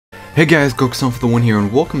Hey guys, Gokusan for the one here, and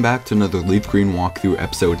welcome back to another LeafGreen walkthrough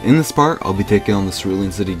episode. In this part, I'll be taking on the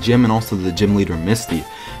Cerulean City gym and also the gym leader Misty.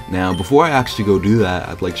 Now, before I actually go do that,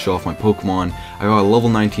 I'd like to show off my Pokemon. I got a level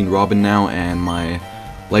 19 Robin now, and my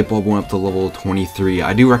light bulb went up to level 23.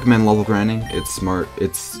 I do recommend level grinding. It's smart.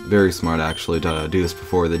 It's very smart actually to do this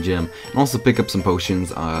before the gym, and also pick up some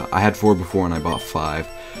potions. I had 4 before, and I bought 5.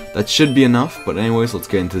 That should be enough. But anyways, let's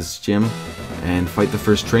get into this gym and fight the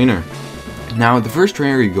first trainer. Now, the first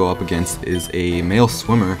trainer you go up against is a male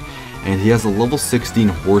swimmer, and he has a level 16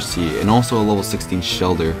 Horsey and also a level 16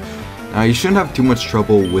 Shelder. Now, you shouldn't have too much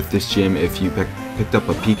trouble with this gym if you picked up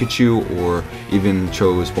a Pikachu or even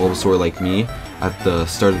chose Bulbasaur like me at the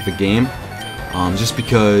start of the game. Just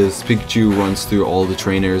because Pikachu runs through all the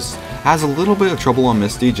trainers, has a little bit of trouble on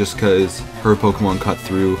Misty just because her Pokemon cut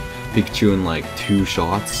through Pikachu in like 2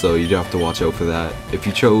 shots, so you do have to watch out for that. If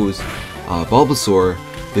you chose Bulbasaur,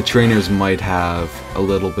 the trainers might have a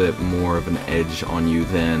little bit more of an edge on you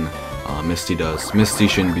than Misty does. Misty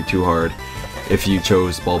shouldn't be too hard if you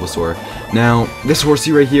chose Bulbasaur. Now, this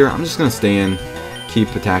Horsey right here, I'm just going to stay in,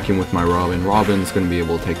 keep attacking with my Robin. Robin's going to be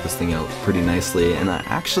able to take this thing out pretty nicely, and I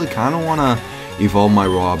actually kind of want to evolve my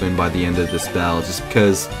Robin by the end of this battle, just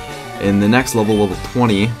because in the next level, level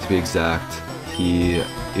 20 to be exact, he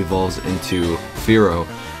evolves into Fearow.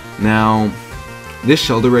 Now, this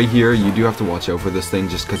Shelder right here, you do have to watch out for this thing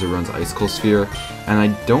just because it runs Icicle Sphere, and I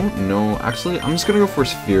don't know, actually I'm just going to go for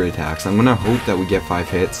Sphere attacks. I'm going to hope that we get 5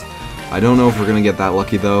 hits. I don't know if we're going to get that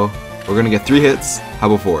lucky though. We're going to get 3 hits.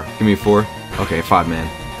 How about 4? Give me 4. Okay, 5 man.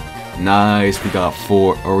 Nice, we got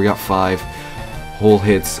 5 whole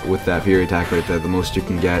hits with that Fury attack right there, the most you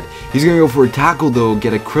can get. He's going to go for a tackle though,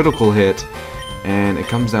 get a critical hit, and it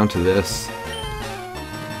comes down to this.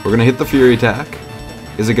 We're going to hit the Fury attack.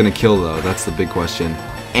 Is it going to kill though? That's the big question.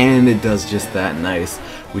 And it does just that. Nice.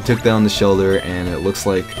 We took down the Shelder, and it looks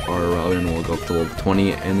like our Robin will go up to level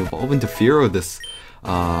 20 and evolve into Fearow this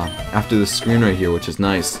after this screen right here, which is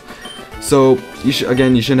nice. So you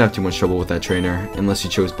shouldn't have too much trouble with that trainer unless you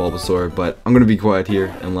chose Bulbasaur, but I'm going to be quiet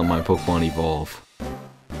here and let my Pokemon evolve.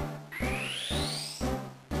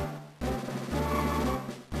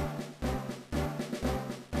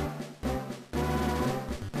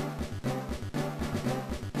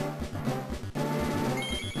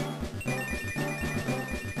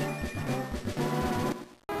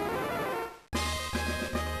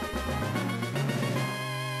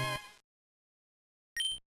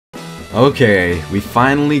 Okay, we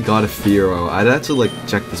finally got a Fearow. I'd actually like to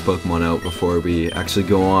check this Pokemon out before we actually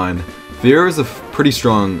go on. Fearow is a pretty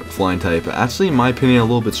strong flying type. Actually, in my opinion, a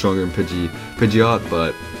little bit stronger than Pidgeot,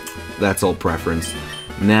 but that's all preference.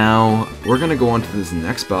 Now, we're going to go on to this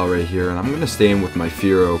next battle right here, and I'm going to stay in with my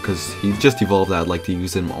Fearow because he just evolved. I'd like to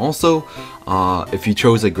use him. Also, if you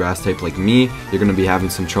chose a grass type like me, you're going to be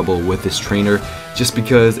having some trouble with this trainer just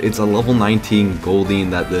because it's a level 19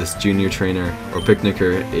 Goldeen that this junior trainer or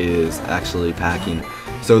Picnicker is actually packing.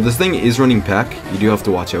 So this thing is running Peck. You do have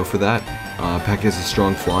to watch out for that. Peck is a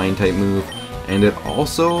strong flying type move, and it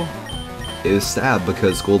also is Stab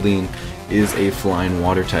because Goldeen is a flying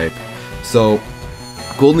water type. So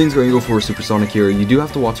Goldeen's going to go for a Supersonic here. You do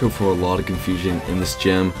have to watch out for a lot of confusion in this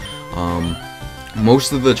gym.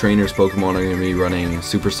 Most of the trainers' Pokemon are going to be running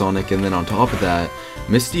Supersonic, and then on top of that,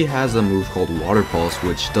 Misty has a move called Water Pulse,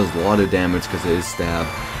 which does a lot of damage because it is Stab,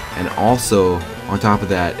 and also, on top of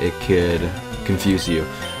that, it could confuse you.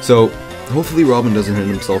 So, hopefully Robin doesn't hit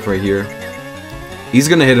himself right here. He's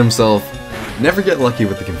going to hit himself. Never get lucky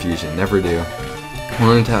with the confusion, never do.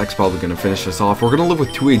 One attack's probably going to finish us off. We're going to live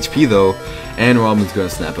with 2 HP though, and Robin's going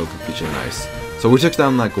to snap out confusion. Nice. So we took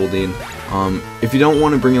down that Goldeen. If you don't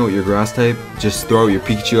want to bring out your grass type, just throw out your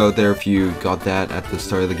Pikachu out there if you got that at the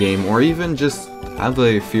start of the game, or even just have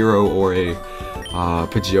a Fearow or a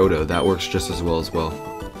Pidgeotto. That works just as well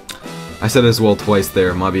I said as well twice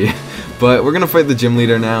there, Mobby. But we're going to fight the gym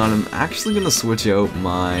leader now, and I'm actually going to switch out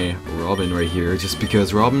my Robin right here, just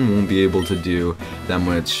because Robin won't be able to do that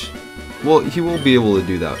much. Well, he will be able to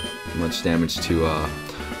do that much damage to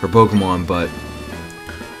her Pokemon, but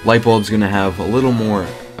Light Bulb's going to have a little more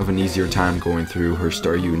of an easier time going through her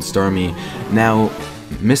Staryu and Starmie. Now,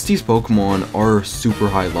 Misty's Pokemon are super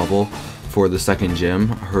high level for the second gym.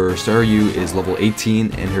 Her Staryu is level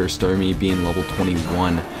 18 and her Starmie being level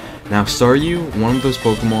 21. Now, Staryu, one of those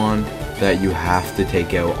Pokemon that you have to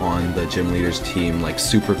take out on the gym leader's team like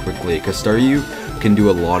super quickly, because Staryu can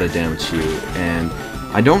do a lot of damage to you, and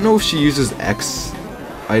I don't know if she uses X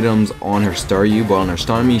items on her Staryu, but on her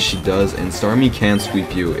Starmie she does, and Starmie can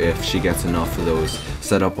sweep you if she gets enough of those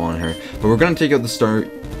set up on her. But we're going to take out the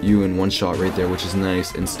Staryu in one shot right there, which is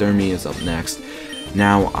nice, and Starmie is up next.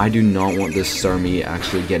 Now, I do not want this Starmie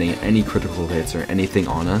actually getting any critical hits or anything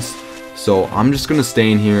on us, so I'm just going to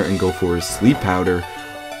stay in here and go for a Sleep Powder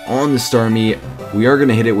on the Starmie. We are going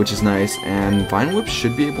to hit it, which is nice, and Vine Whip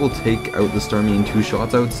should be able to take out the Starmie in 2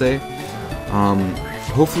 shots, I would say.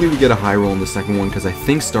 Hopefully we get a high roll in the second one, because I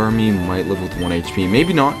think Starmie might live with 1 HP.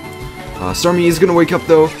 Maybe not. Starmie is going to wake up,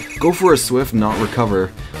 though. Go for a Swift, not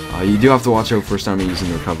Recover. You do have to watch out for Starmie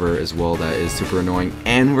using Recover as well. That is super annoying.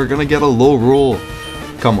 And we're going to get a low roll.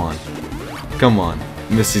 Come on. Come on.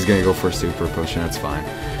 Misty's going to go for a Super Potion. That's fine.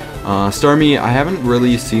 Starmie, I haven't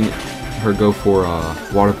really seen her go for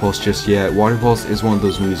Water Pulse just yet. Water Pulse is one of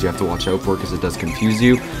those moves you have to watch out for because it does confuse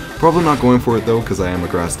you. Probably not going for it though because I am a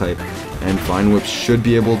Grass type. And Vine Whip should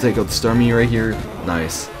be able to take out the Starmie right here.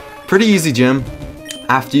 Nice. Pretty easy gym.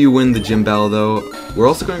 After you win the gym battle though, we're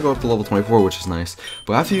also going to go up to level 24, which is nice.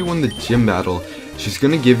 But after you win the gym battle, she's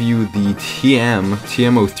going to give you the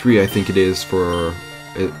TM03 I think it is for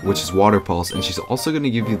which is Water Pulse, and she's also going to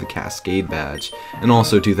give you the Cascade Badge, and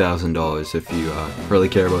also $2,000 if you really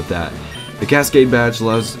care about that. The Cascade Badge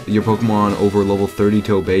allows your Pokemon over level 30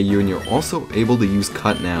 to obey you, and you're also able to use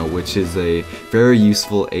Cut now, which is a very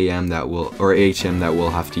useful AM that will, or HM that we'll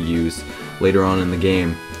have to use later on in the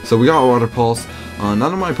game. So we got Water Pulse. None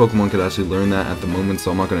of my Pokemon could actually learn that at the moment,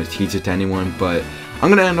 so I'm not going to teach it to anyone, but I'm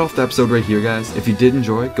going to end off the episode right here, guys. If you did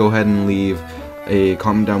enjoy, go ahead and leave a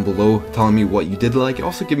comment down below telling me what you did like.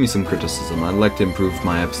 Also give me some criticism. I'd like to improve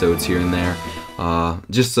my episodes here and there,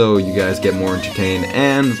 just so you guys get more entertained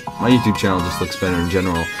and my YouTube channel just looks better in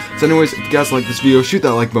general. So anyways, if you guys like this video, shoot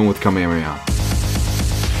that like button with Kamehameha.